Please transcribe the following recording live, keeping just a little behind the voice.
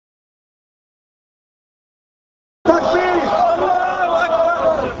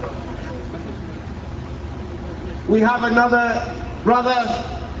We have another brother,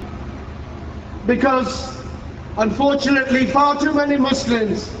 because unfortunately far too many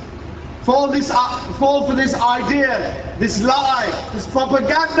Muslims fall for this idea, this lie, this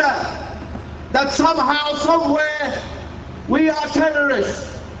propaganda, that somehow, somewhere, we are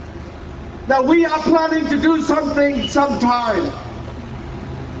terrorists, that we are planning to do something sometime.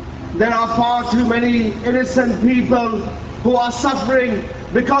 There are far too many innocent people who are suffering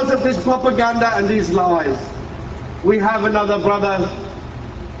because of this propaganda and these lies. We have another brother,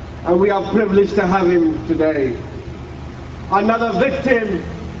 and we are privileged to have him today. Another victim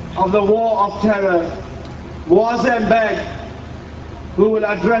of the war of terror, Moazzam Beg, who will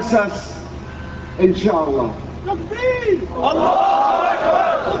address us, inshallah. Takbir! Allahu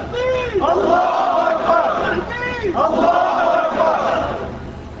Akbar! Takbir! Allahu Akbar! Takbir! Allahu Akbar!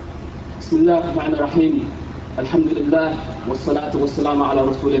 Bismillah ar-Rahman ar-Rahim. Alhamdulillah, wassalatu wassalamu ala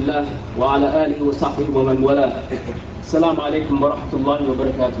Rasulillah wa ala alihi wa sahbihi wa man wala. Assalamu alaikum wa rahmatullahi wa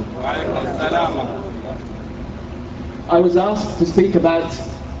barakatuh. Wa alaikum assalam. I was asked to speak about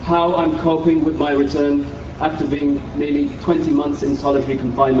how I'm coping with my return after being nearly 20 months in solitary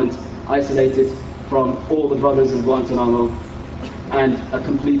confinement, isolated from all the brothers in Guantanamo, and a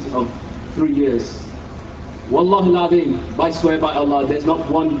complete of 3 years. Wallahi al-Azim, I swear by Allah, there's not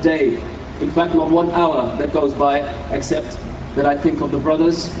one day, in fact not 1 hour that goes by except that I think of the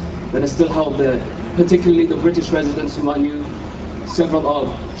brothers that are still held there, particularly the British residents whom I knew several of: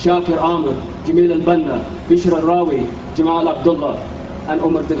 Shakir Amr, Jamil al-Banna, Bishr al-Rawi, Jamal Abdullah, and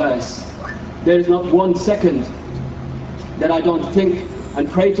Umar Deghais. There is not 1 second that I don't think and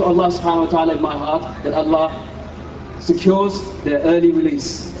pray to Allah subhanahu wa ta'ala in my heart that Allah secures their early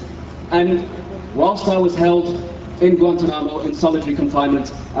release. And whilst I was held in Guantanamo in solitary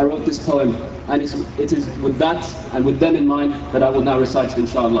confinement, I wrote this poem, and it is with that and with them in mind that I will now recite it,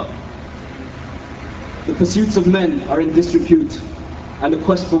 inshallah. The pursuits of men are in disrepute, and the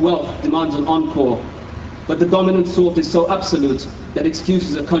quest for wealth demands an encore. But the dominant thought is so absolute that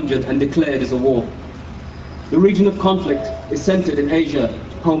excuses are conjured and declared as a war. The region of conflict is centered in Asia,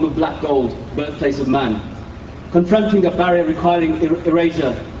 home of black gold, birthplace of man. Confronting a barrier requiring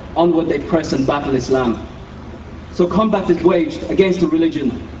erasure, onward they press and battle Islam. So combat is waged against a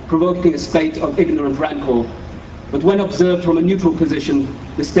religion, provoking a spate of ignorant rancor. But when observed from a neutral position,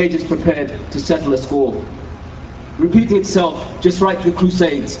 the stage is prepared to settle a score. Repeating itself, just like the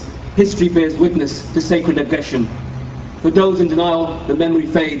Crusades, history bears witness to sacred aggression. For those in denial, the memory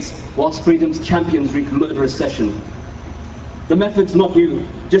fades, whilst freedom's champions wreak murderous session. The method's not new,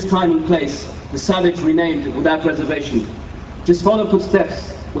 just time and place, the savage renamed without reservation. Just follow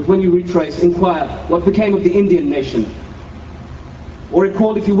footsteps, but when you retrace, inquire what became of the Indian nation. Or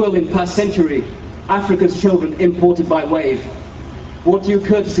recall, if you will, in past century, Africa's children imported by wave. Brought to you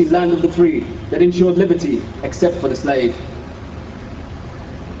courtesy, land of the free, that ensured liberty, except for the slave.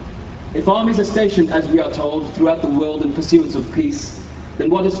 If armies are stationed, as we are told, throughout the world in pursuance of peace, then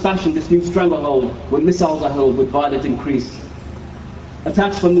what has fashioned this new stranglehold when missiles are hurled with violent increase?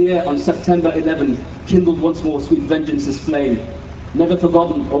 Attacks from the air on September 11 kindled once more sweet vengeance's flame. Never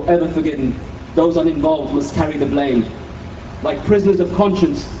forgotten or ever forgiven, those uninvolved must carry the blame. Like prisoners of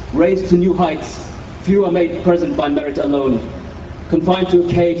conscience, raised to new heights, few are made present by merit alone. Confined to a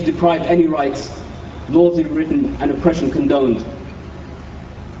cage, deprived any rights, laws rewritten and oppression condoned.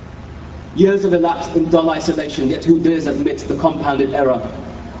 Years have elapsed in dull isolation, yet who dares admit the compounded error?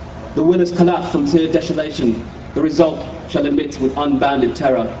 The will has collapsed from sheer desolation, the result shall emit with unbounded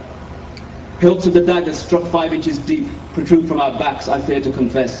terror. Hilts of the daggers struck 5 inches deep, protrude from our backs, I fear to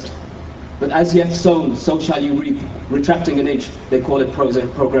confess. But as yet sown, so shall you reap, retracting an inch, they call it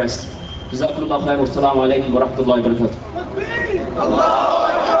progress. Jazakumullah khair, wassalamu alaikum wa rahmatullahi wa barakatuh. Allahu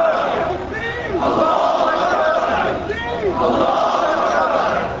Akbar! Allahu Akbar!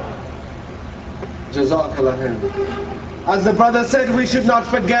 Jazakallah khair. As the brother said, we should not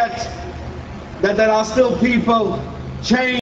forget that there are still people chained